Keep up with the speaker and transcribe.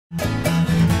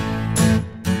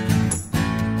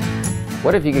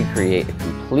What if you could create a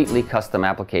completely custom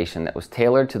application that was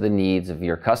tailored to the needs of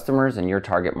your customers and your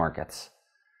target markets?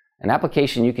 An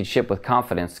application you could ship with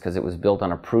confidence because it was built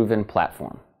on a proven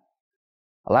platform.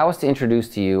 Allow us to introduce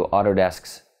to you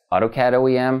Autodesk's AutoCAD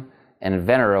OEM and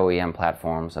Inventor OEM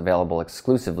platforms available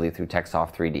exclusively through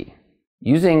TechSoft 3D.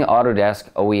 Using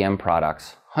Autodesk OEM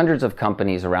products, hundreds of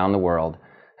companies around the world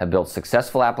have built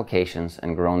successful applications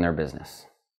and grown their business.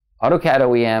 AutoCAD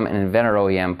OEM and Inventor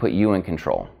OEM put you in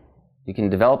control. You can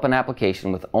develop an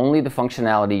application with only the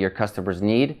functionality your customers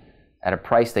need at a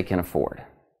price they can afford.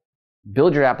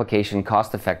 Build your application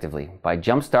cost-effectively by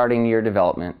jump-starting your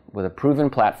development with a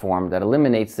proven platform that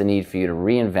eliminates the need for you to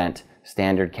reinvent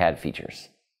standard CAD features.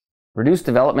 Reduce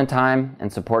development time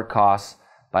and support costs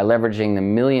by leveraging the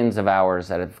millions of hours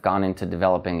that have gone into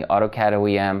developing the AutoCAD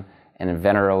OEM and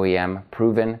Inventor OEM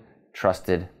proven,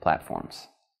 trusted platforms.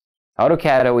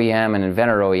 AutoCAD OEM and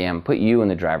Inventor OEM put you in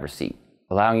the driver's seat,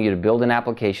 allowing you to build an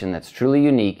application that's truly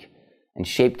unique and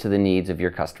shaped to the needs of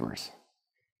your customers.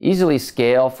 Easily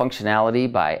scale functionality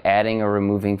by adding or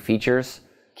removing features,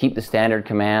 keep the standard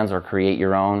commands or create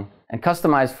your own, and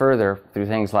customize further through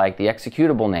things like the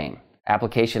executable name,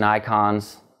 application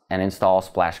icons, and install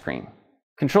splash screen.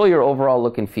 Control your overall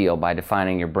look and feel by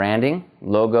defining your branding,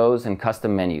 logos, and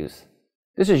custom menus.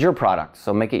 This is your product,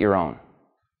 so make it your own.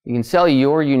 You can sell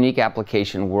your unique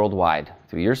application worldwide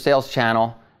through your sales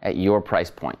channel at your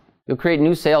price point. You'll create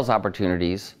new sales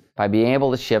opportunities by being able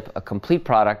to ship a complete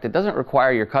product that doesn't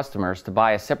require your customers to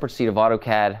buy a separate seat of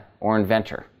AutoCAD or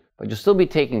Inventor, but you'll still be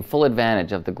taking full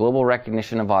advantage of the global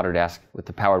recognition of Autodesk with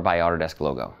the Powered by Autodesk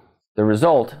logo. The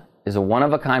result is a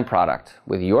one-of-a-kind product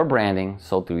with your branding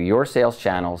sold through your sales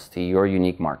channels to your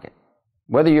unique market.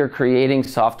 Whether you're creating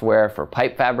software for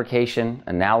pipe fabrication,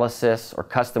 analysis, or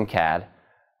custom CAD,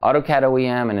 AutoCAD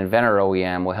OEM and Inventor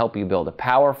OEM will help you build a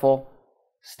powerful,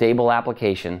 stable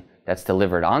application that's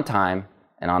delivered on time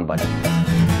and on budget.